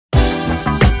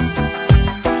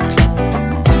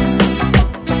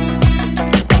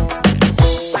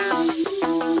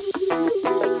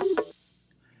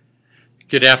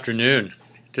Good afternoon.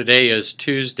 Today is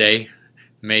Tuesday,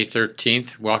 May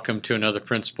 13th. Welcome to another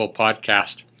Principal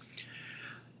Podcast.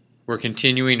 We're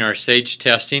continuing our SAGE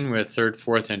testing with 3rd,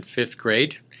 4th, and 5th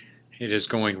grade. It is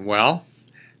going well,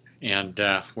 and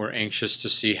we're anxious to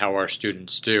see how our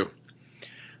students do.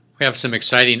 We have some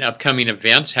exciting upcoming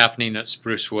events happening at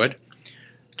Sprucewood.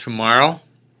 Tomorrow,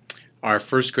 our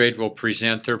 1st grade will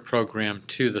present their program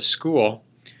to the school.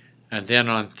 And then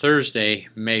on Thursday,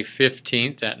 May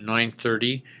 15th at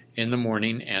 9:30 in the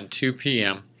morning and 2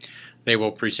 p.m., they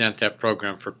will present that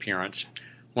program for parents.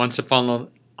 Once upon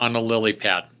on a lily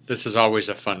pad. This is always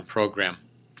a fun program.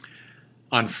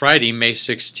 On Friday, May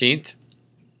 16th,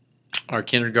 our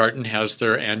kindergarten has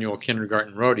their annual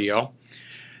kindergarten rodeo,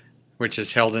 which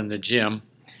is held in the gym.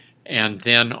 And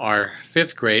then our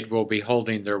 5th grade will be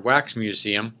holding their wax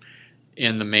museum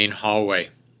in the main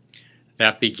hallway.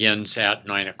 That begins at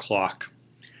 9 o'clock.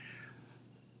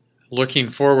 Looking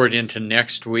forward into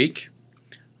next week,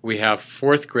 we have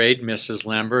 4th grade Mrs.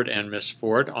 Lambert and Miss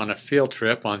Ford on a field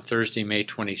trip on Thursday, May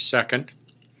 22nd.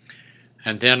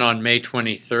 And then on May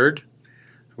 23rd,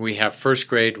 we have 1st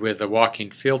grade with a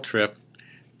walking field trip,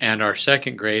 and our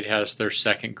 2nd grade has their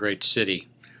 2nd grade city.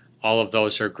 All of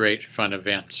those are great fun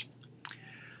events.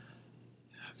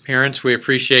 Parents, we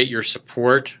appreciate your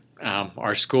support.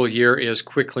 Our school year is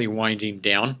quickly winding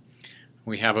down.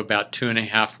 We have about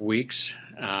 2.5 weeks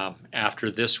after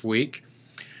this week.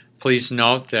 Please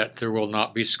note that there will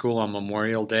not be school on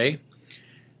Memorial Day,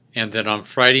 and that on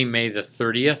Friday, May the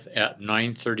 30th at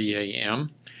 9:30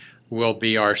 a.m. will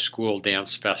be our school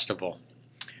dance festival.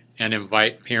 And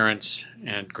invite parents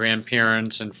and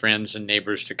grandparents and friends and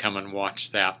neighbors to come and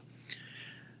watch that.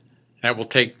 That will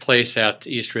take place at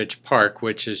East Ridge Park,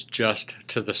 which is just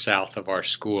to the south of our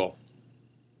school.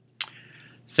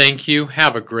 Thank you.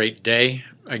 Have a great day.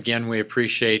 Again, we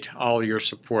appreciate all your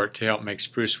support to help make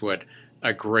Sprucewood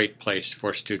a great place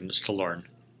for students to learn.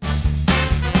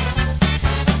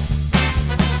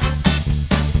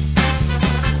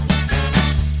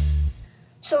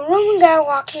 So a Roman guy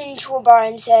walked into a bar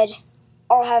and said,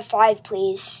 "I'll have 5,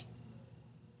 please."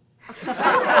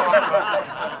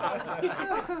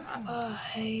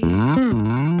 Hey.